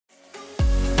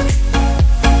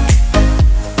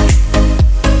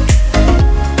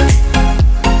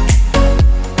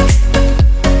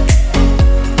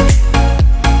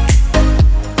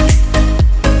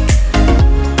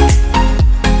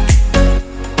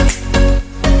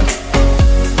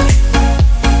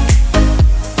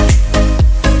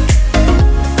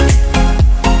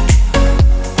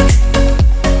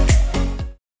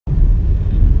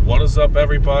up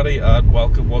everybody, and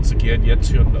welcome once again yet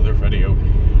to another video.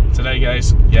 Today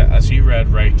guys, as you read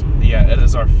right, it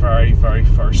is our very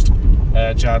first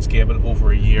Giants game in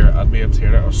over a year, and me and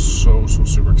Taylor are so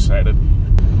super excited.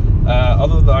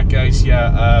 Other than that guys, me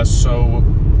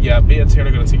and Taylor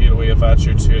are going to take you away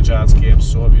adventure to a Giants game.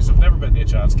 So if you've never been to a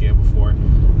Giants game before,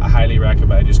 I highly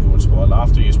recommend you go to one.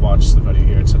 After you watch the video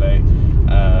here today,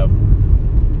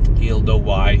 you'll know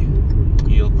why.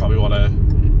 You'll probably want to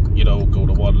go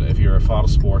to one if you're a fan of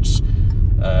sports.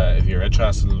 If you're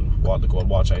interested in wanting to go and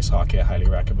watch ice hockey, I highly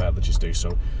recommend that you do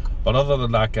so. But other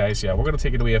than that guys, we're going to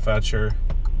take you away adventure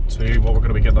to what we're going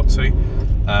to be getting up to.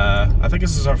 I think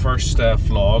this is our first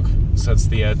vlog since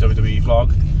the WWE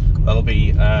vlog. That'll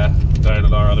be down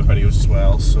in our other videos as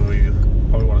well, so you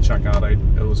probably want to check that out.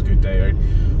 It was a good day out.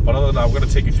 But other than that, I'm going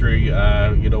to take you through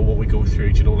what we go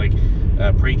through, like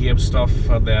pre-game stuff,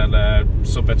 and then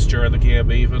some bits during the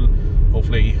game even.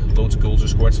 Hopefully loads of goals are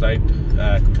scored tonight.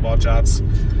 Come on Giants.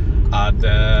 And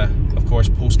of course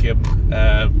post-game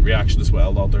reaction as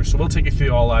well, not there. So we'll take you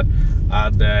through all that,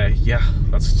 and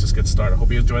let's just get started.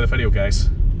 Hope you enjoy the video guys.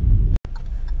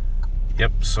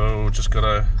 So just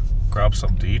gonna grab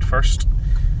some to eat first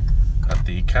at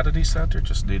the Kennedy Centre.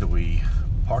 Just need a wee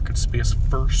parking space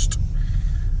first.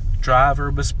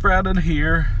 Driver Miss Brennan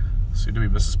here, soon to be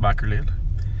Mrs. Mackerlane,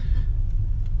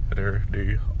 in her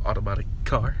new automatic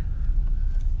car.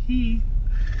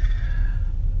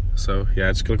 So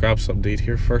just gonna grab something to eat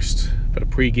here first. Bit of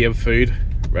pre-game food,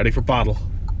 ready for battle.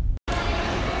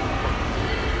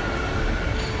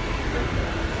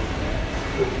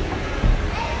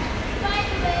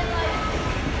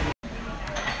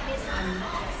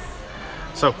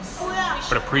 So,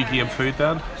 bit of pre-game food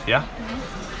then,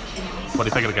 What do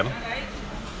you think of the game?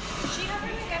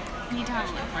 Need to have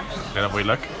a look first. Have we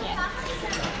look? Yeah.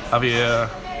 Have you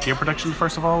game prediction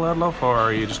first of all then, love, or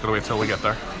are you just gonna wait till we get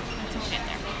there? Until we get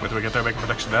there. Wait till we get there, make a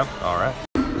prediction then? Alright.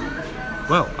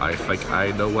 Well, I think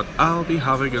I know what I'll be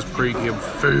having as pre-game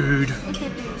food.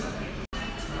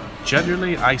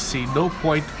 Genuinely, I see no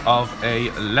point of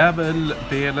a lemon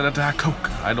being in a Diet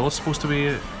Coke. I know it's supposed to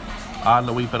be add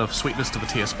a wee bit of sweetness to the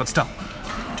taste, but still,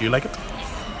 do you like it? Yes.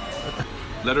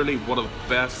 Literally, one of the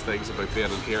best things about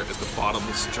being in here is the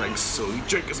bottomless drinks, so you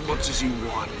drink as much as you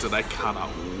want, and I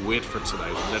cannot wait for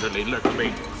tonight. Literally, look at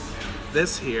me.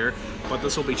 This here, but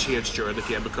this will be changed during the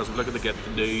game because I'm looking to get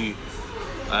the new,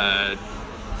 I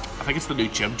think it's the new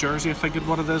gym jersey, I think is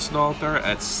what it is now there.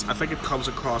 I think it comes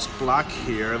across black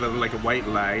here, and then like a white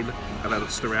line, and then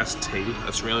it's the rest teal.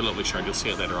 It's a really lovely shirt, you'll see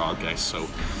it later on guys, so.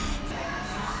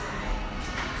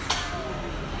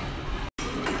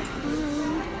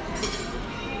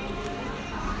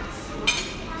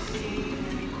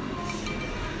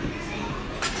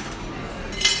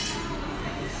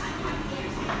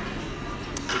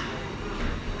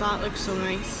 That looks so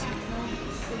nice.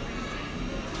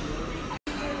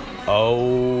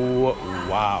 Oh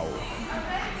wow.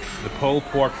 The pulled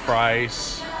pork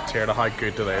fries, Tierna, how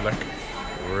good do they look?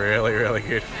 Really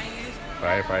good.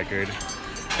 Very good.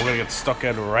 We're gonna get stuck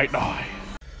in right now.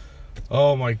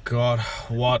 Oh my god,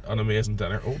 what an amazing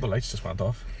dinner. Oh, the lights just went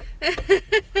off.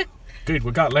 Good,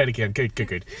 we got light again.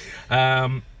 Good.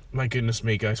 My goodness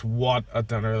me guys, what a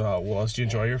dinner that was. Did you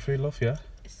enjoy your food, love? Yeah?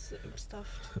 It's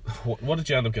stuffed. What did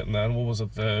you end up getting then? What was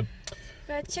it? The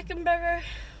chicken burger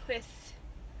with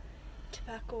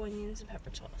tobacco, onions and pepper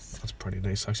sauce. That's pretty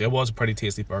nice actually. It was a pretty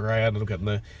tasty burger. I ended up getting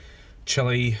the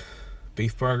chili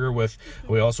beef burger with,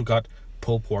 we also got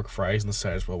pulled pork fries on the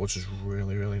side as well, which is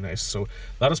really nice. So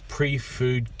that is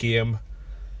pre-food game.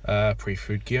 That's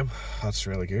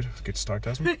really good. Good start,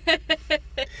 Desmond.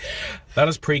 That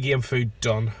is pre-game food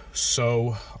done.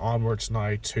 So onwards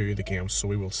now to the game. So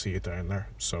we will see you down there.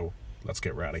 So let's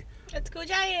get ready. Let's go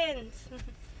Giants!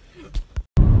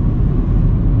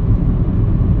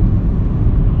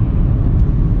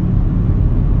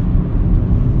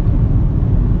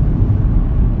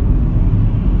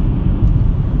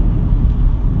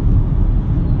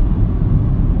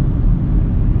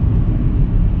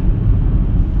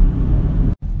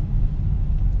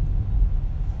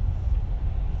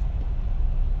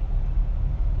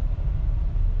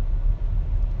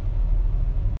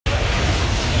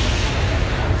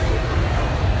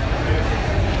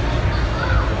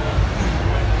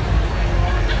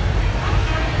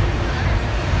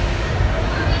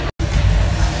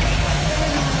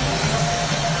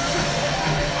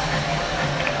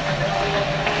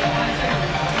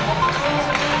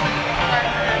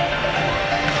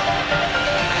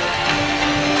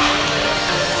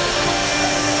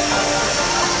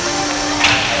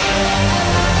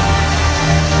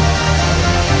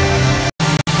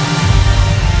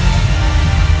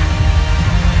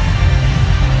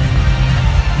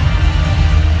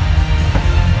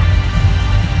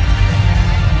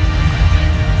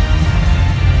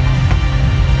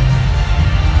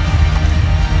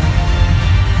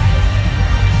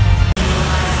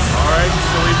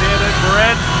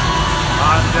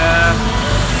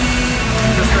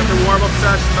 warm-up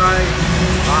session tonight,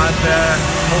 and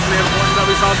hopefully everyone that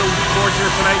we saw the boards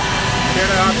here tonight. Here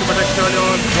they are to predict early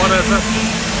on. What is it?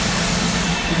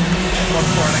 What's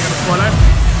score? I get a scoreline.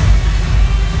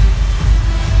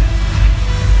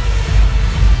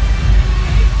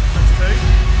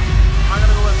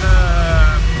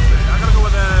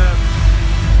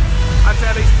 I'd say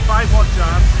at least 5-1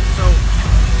 Giants. So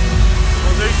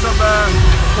we'll do some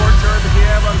report during the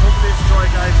game and hopefully enjoy,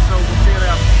 guys. So we'll see you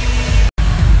there.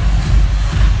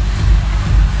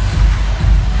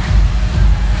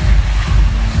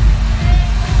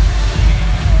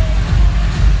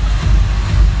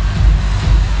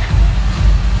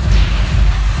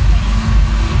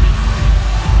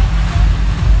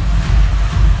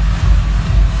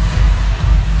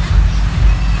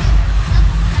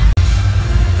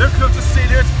 Look, good to see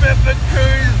you. It's been cool.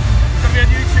 It's going to be on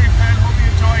YouTube, fan. Hope you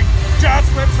enjoy. Giants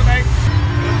win tonight.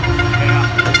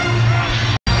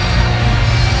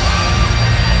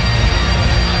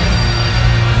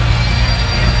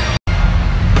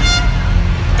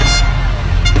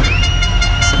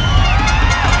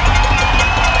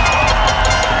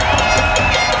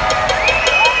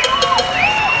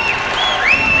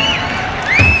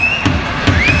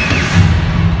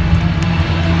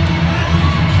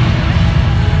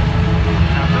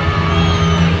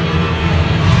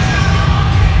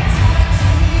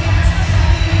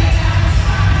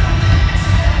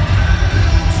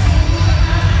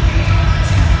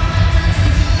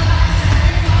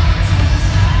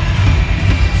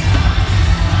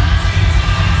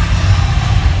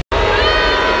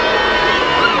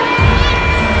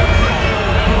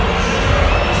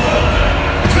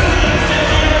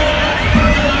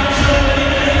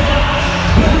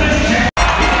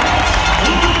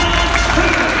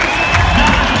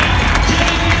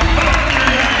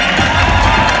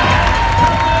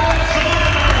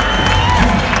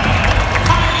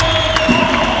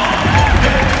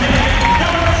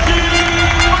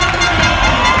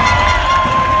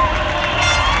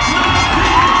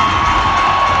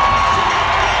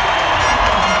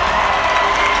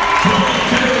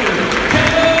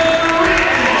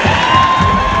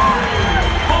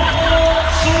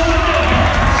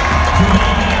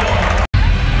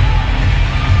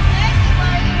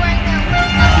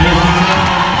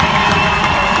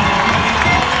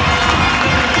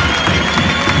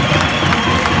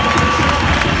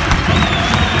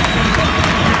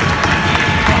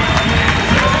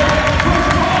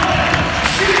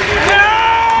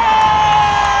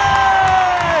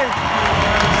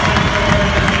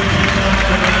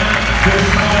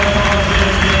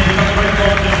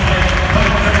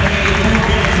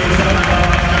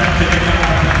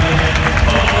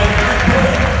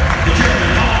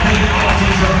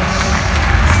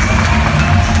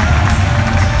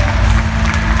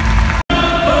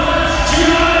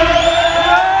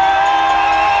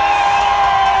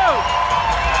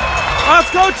 Let's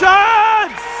go,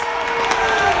 Giants!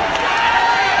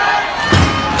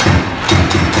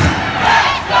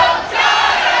 Let's go,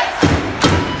 Giants!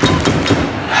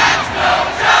 Let's go,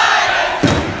 Giants!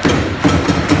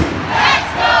 Let's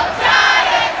go,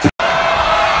 Giants!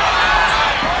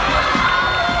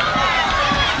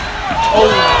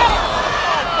 Oh!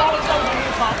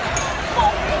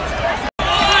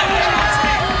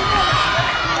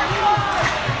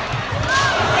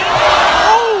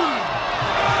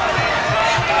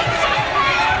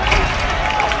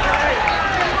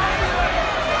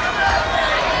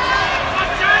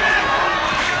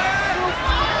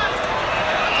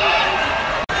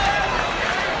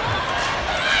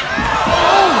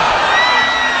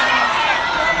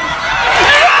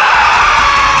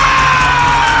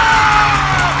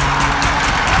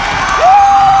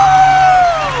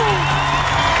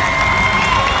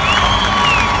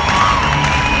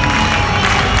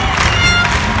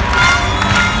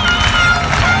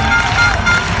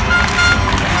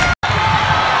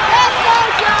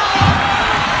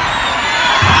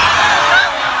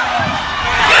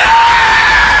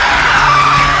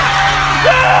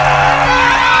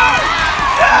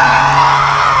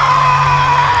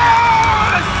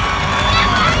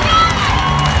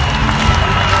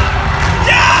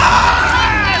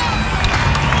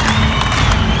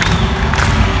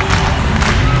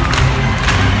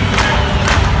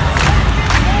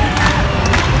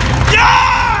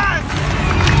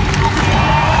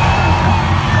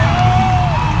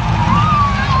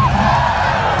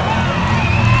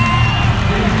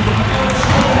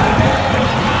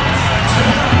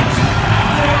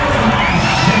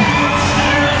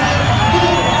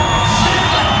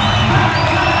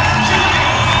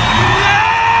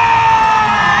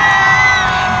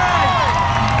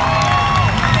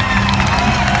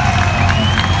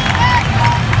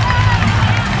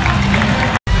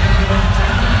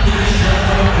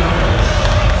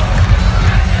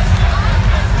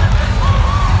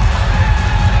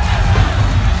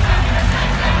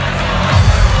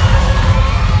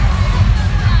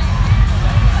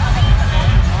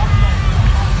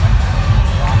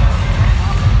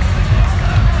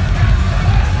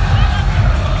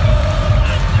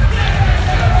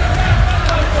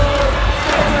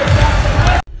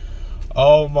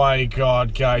 my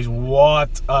god, guys,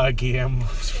 what a game. It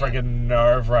was friggin'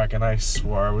 nerve-wracking, I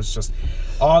swear. It was just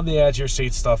on the edge of your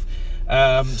seat stuff.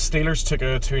 Steelers took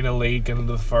a 2-0 lead getting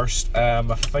into the first. I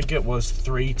think it was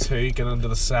 3-2 getting into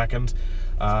the second,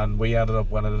 and we ended up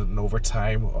winning it in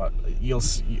overtime. You'll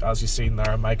see, as you've seen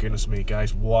there, my goodness me,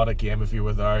 guys, what a game if you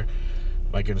were there.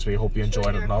 My goodness me, hope you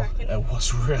enjoyed it enough. It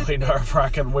was really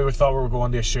nerve-wracking. We thought we were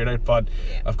going to a shootout, but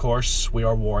of course, we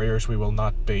are warriors. We will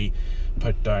not be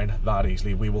put down that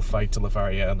easily. We will fight till the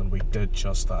very end, and we did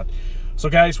just that. So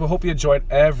guys, we hope you enjoyed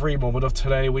every moment of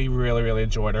today. We really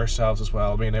enjoyed ourselves as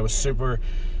well. I mean, it was super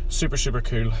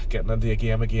cool getting into a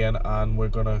game again, and we're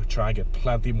going to try and get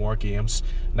plenty more games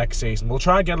next season. We'll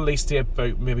try and get at least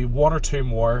about maybe 1 or 2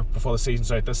 more before the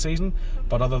season's out this season,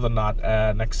 but other than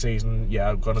that, next season, yeah,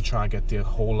 I'm going to try and get a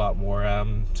whole lot more.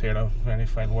 Tierna, any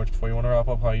final words before you want to wrap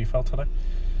up how you felt today?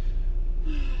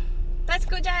 Let's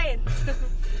go Giants!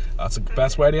 That's the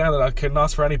best way to end it. I couldn't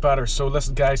ask for any better. So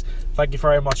listen guys, thank you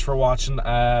very much for watching.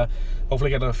 Hopefully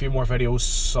getting a few more videos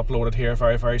uploaded here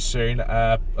very soon.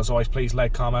 As always, please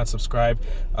like, comment, subscribe,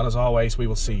 and as always, we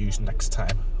will see you next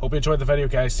time. Hope you enjoyed the video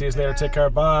guys. See you later. Take care.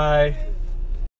 Bye.